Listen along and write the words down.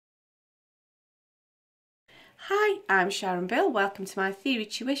Hi, I'm Sharon. Welcome to my theory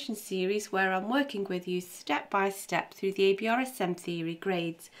tuition series where I'm working with you step by step through the ABRSM theory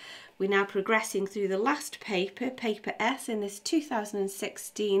grades. We're now progressing through the last paper, paper S, in this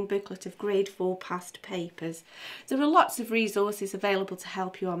 2016 booklet of grade 4 past papers. There are lots of resources available to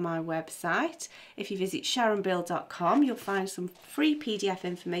help you on my website. If you visit sharonbill.com, you'll find some free PDF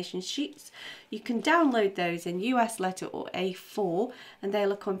information sheets. You can download those in US letter or A4 and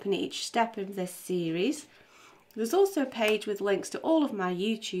they'll accompany each step of this series. There's also a page with links to all of my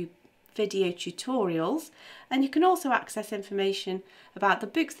YouTube video tutorials, and you can also access information about the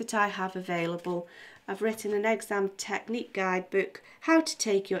books that I have available. I've written an exam technique guidebook, How to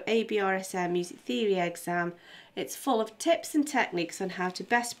Take Your ABRSM Music Theory Exam. It's full of tips and techniques on how to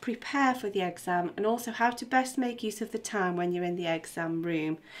best prepare for the exam and also how to best make use of the time when you're in the exam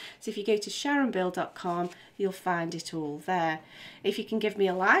room. So if you go to sharonbill.com, you'll find it all there. If you can give me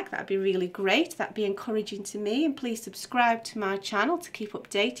a like, that'd be really great. That'd be encouraging to me, and please subscribe to my channel to keep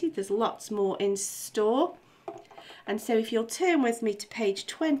updated. There's lots more in store. And so if you'll turn with me to page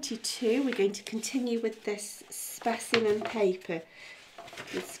 22, we're going to continue with this specimen paper.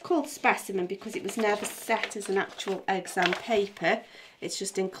 It's called specimen because it was never set as an actual exam paper. It's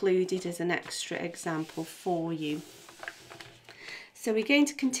just included as an extra example for you. So we're going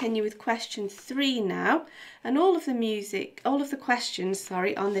to continue with question 3 now, and all of the questions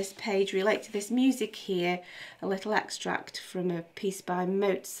on this page relate to this music here, a little extract from a piece by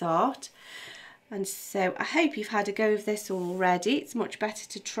Mozart. And so I hope you've had a go of this already. It's much better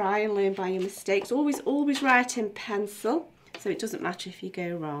to try and learn by your mistakes. Always write in pencil, so it doesn't matter if you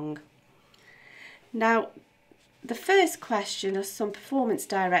go wrong. Now, the first question are some performance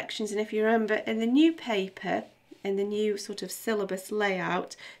directions, and if you remember, in the new paper, in the new sort of syllabus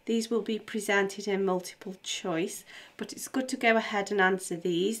layout, these will be presented in multiple choice, but it's good to go ahead and answer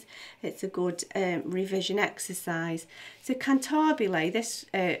these. It's a good revision exercise. So cantabile, this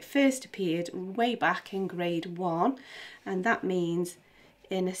first appeared way back in grade 1, and that means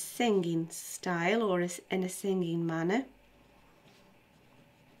in a singing style or in a singing manner.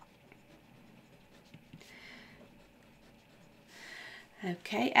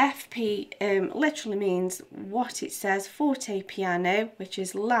 Okay, FP literally means what it says, forte piano, which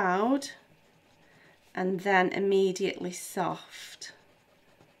is loud and then immediately soft.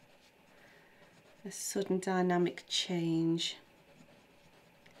 A sudden dynamic change.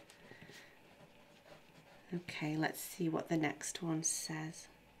 Okay, let's see what the next one says.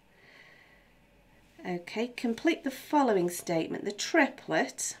 Okay, complete the following statement. The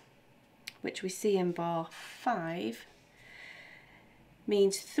triplet, which we see in bar 5,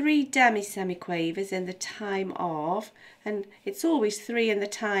 means 3 demi-semiquavers in the time of, and it's always 3 in the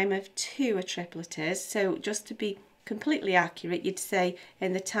time of 2 a triplet is, so just to be completely accurate you'd say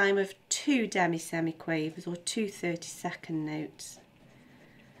in the time of 2 demi-semiquavers or 2 30-second notes.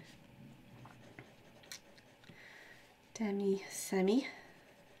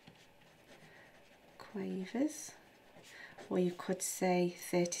 Demi-semi-quavers, or you could say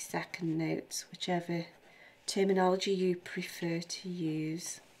 30-second notes, whichever terminology you prefer to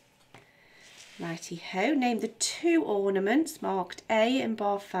use. Righty-ho, name the 2 ornaments marked A in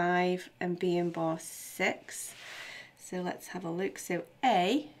bar 5 and B in bar 6. So let's have a look. So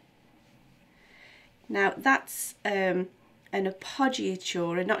A, now that's an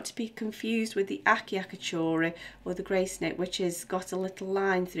appoggiatura, not to be confused with the acciaccatura or the grace note, which has got a little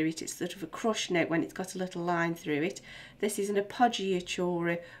line through it. It's sort of a crush note when it's got a little line through it. This is an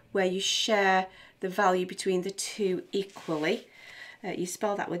appoggiatura where you share the value between the 2 equally. You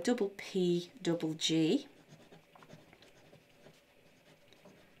spell that with double P, double G.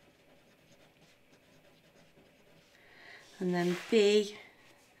 And then B,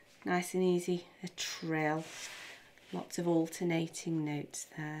 nice and easy, a trill. Lots of alternating notes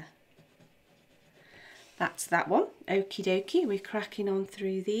there. That's that one. Okie dokie, we're cracking on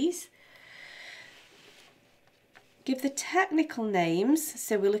through these. Give the technical names,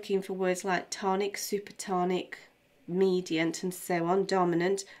 so we're looking for words like tonic, supertonic, mediant and so on,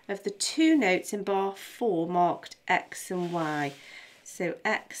 dominant, of the 2 notes in bar 4 marked X and Y. So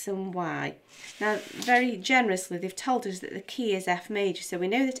X and Y. Now very generously they've told us that the key is F major, so we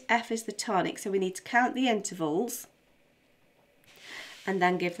know that F is the tonic, so we need to count the intervals and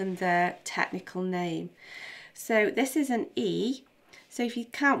then give them their technical name. So this is an E, so if you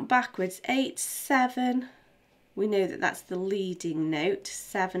count backwards, 8, 7, we know that that's the leading note.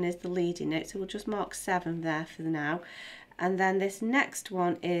 7 is the leading note, so we'll just mark 7 there for now. And then this next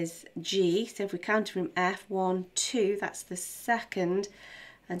one is G, so if we count from F, 1, 2, that's the second,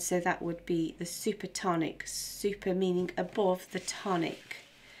 and so that would be the supertonic, super meaning above the tonic.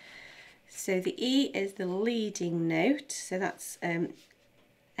 So the E is the leading note, so that's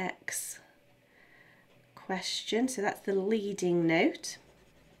X question, so that's the leading note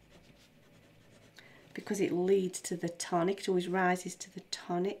because it leads to the tonic, it always rises to the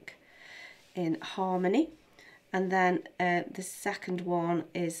tonic in harmony. And then the second one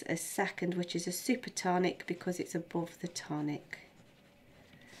is a second, which is a supertonic because it's above the tonic.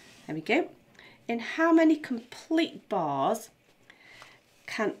 There we go. In how many complete bars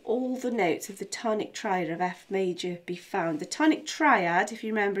can all the notes of the tonic triad of F major be found? The tonic triad, if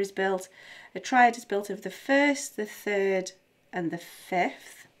you remember, is built, a triad is built of the first, the third and the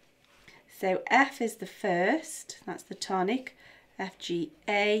fifth. So F is the first, that's the tonic, F, G,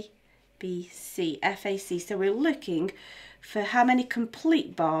 A, B, C, F, A, C. So we're looking for how many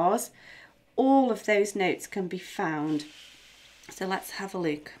complete bars all of those notes can be found. So let's have a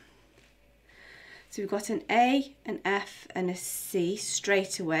look. So we've got an A, an F and a C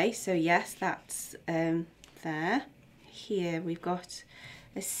straight away. So yes, that's there. Here we've got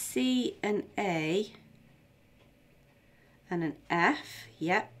a C, an A and an F.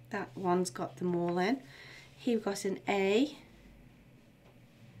 Yep, that one's got them all in. Here we've got an A,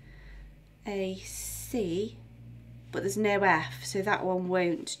 C, but there's no F, so that one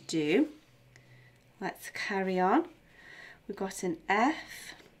won't do. Let's carry on. We've got an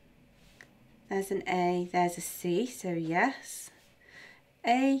F, there's an A, there's a C, so yes.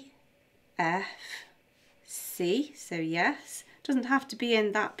 A, F, C, so yes. Doesn't have to be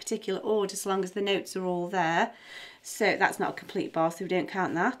in that particular order as long as the notes are all there. So that's not a complete bar, so we don't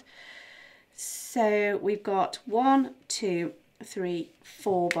count that. So we've got 1, 2, 3,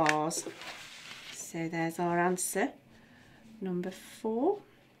 4 bars. So there's our answer, number 4.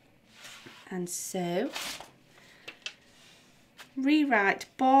 And so rewrite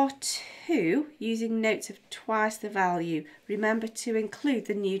bar 2 using notes of twice the value. Remember to include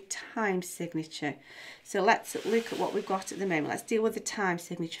the new time signature. So let's look at what we've got at the moment. Let's deal with the time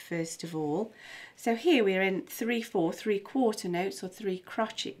signature first of all. So here we're in 3/4, 3/4 notes or 3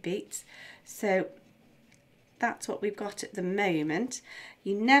 crotchet beats. So that's what we've got at the moment.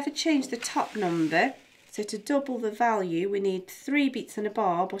 You never change the top number. So to double the value, we need 3 beats and a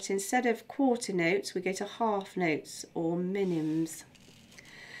bar, but instead of quarter notes, we go to half notes or minims.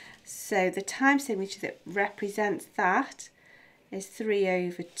 So the time signature that represents that is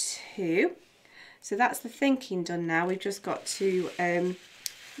 3/2. So that's the thinking done now. We've just got to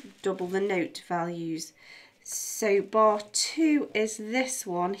double the note values. So bar 2 is this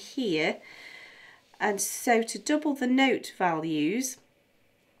one here. And so to double the note values,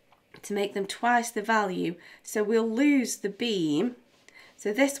 to make them twice the value, so we'll lose the beam.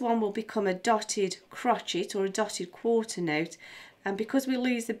 So this one will become a dotted crotchet or a dotted quarter note, and because we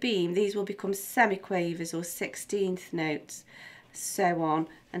lose the beam, these will become semiquavers or 16th notes, so on.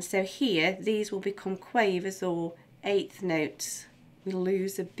 And so here, these will become quavers or 8th notes. We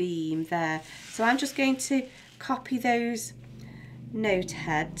lose a beam there. So I'm just going to copy those note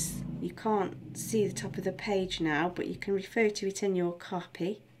heads. You can't see the top of the page now, but you can refer to it in your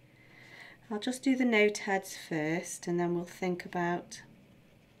copy. I'll just do the note heads first and then we'll think about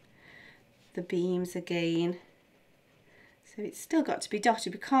the beams again. So it's still got to be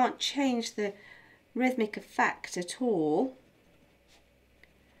dotted. We can't change the rhythmic effect at all.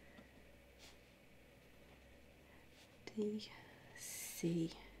 D,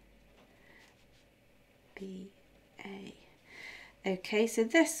 C, B, A. Okay, so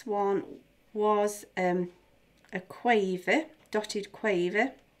this one was a quaver, dotted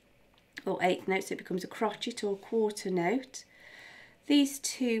quaver, or 8th note, so it becomes a crotchet or quarter note. These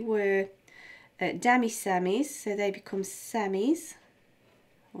two were demi-semis, so they become semis.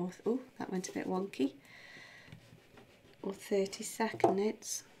 Or, oh, that went a bit wonky. Or 32nd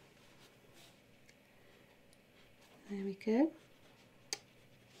notes. There we go.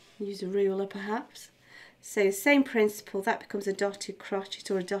 Use a ruler perhaps. So same principle, that becomes a dotted crotchet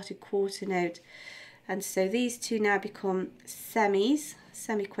or a dotted quarter note. And so these two now become semis,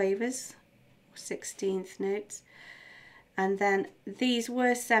 semiquavers, or 16th notes. And then these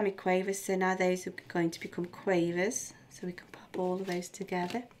were semiquavers, so now those are going to become quavers. So we can pop all of those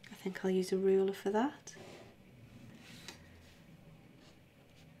together. I think I'll use a ruler for that.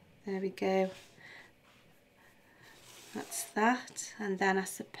 There we go. That's that. And then I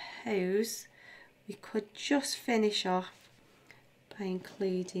suppose we could just finish off by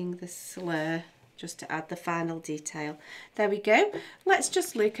including the slur, just to add the final detail. There we go. Let's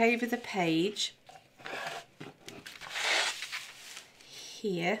just look over the page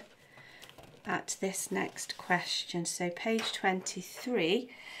here at this next question. So page 23,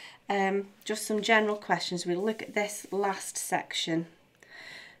 just some general questions. We'll look at this last section.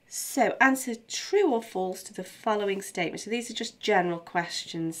 So answer true or false to the following statement. So these are just general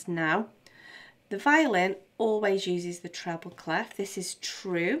questions now. The violin always uses the treble clef. This is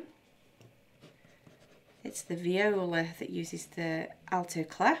true. It's the viola that uses the alto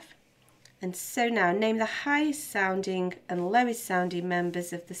clef. And so now name the highest sounding and lowest sounding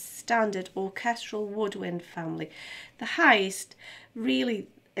members of the standard orchestral woodwind family. The highest really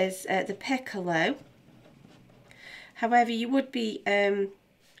is the piccolo. However, you would be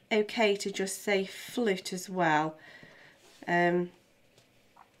okay to just say flute as well. There's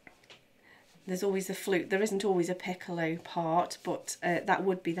always a flute. There isn't always a piccolo part, but that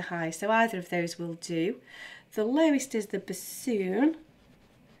would be the highest. So either of those will do. The lowest is the bassoon.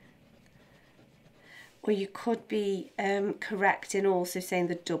 Or you could be correct in also saying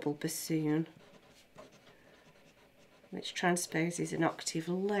the double bassoon, which transposes an octave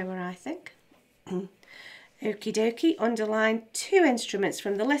lower, I think. Okie dokie, underline 2 instruments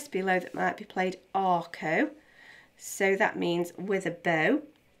from the list below that might be played arco. So that means with a bow.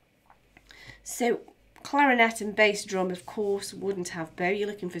 So clarinet and bass drum, of course, wouldn't have bow. You're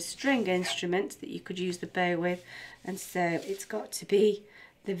looking for string instruments that you could use the bow with. And so it's got to be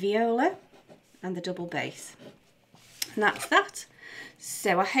the viola and the double bass. And that's that.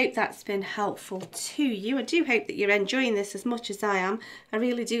 So I hope that's been helpful to you. I do hope that you're enjoying this as much as I am. I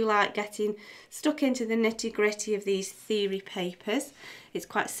really do like getting stuck into the nitty-gritty of these theory papers. It's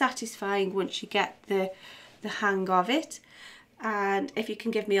quite satisfying once you get the hang of it. And if you can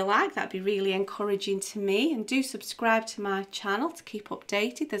give me a like, that'd be really encouraging to me. And do subscribe to my channel to keep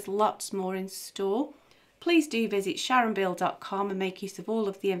updated. There's lots more in store. Please do visit sharonbill.com and make use of all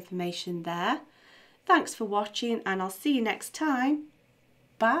of the information there. Thanks for watching, and I'll see you next time.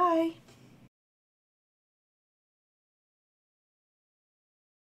 Bye.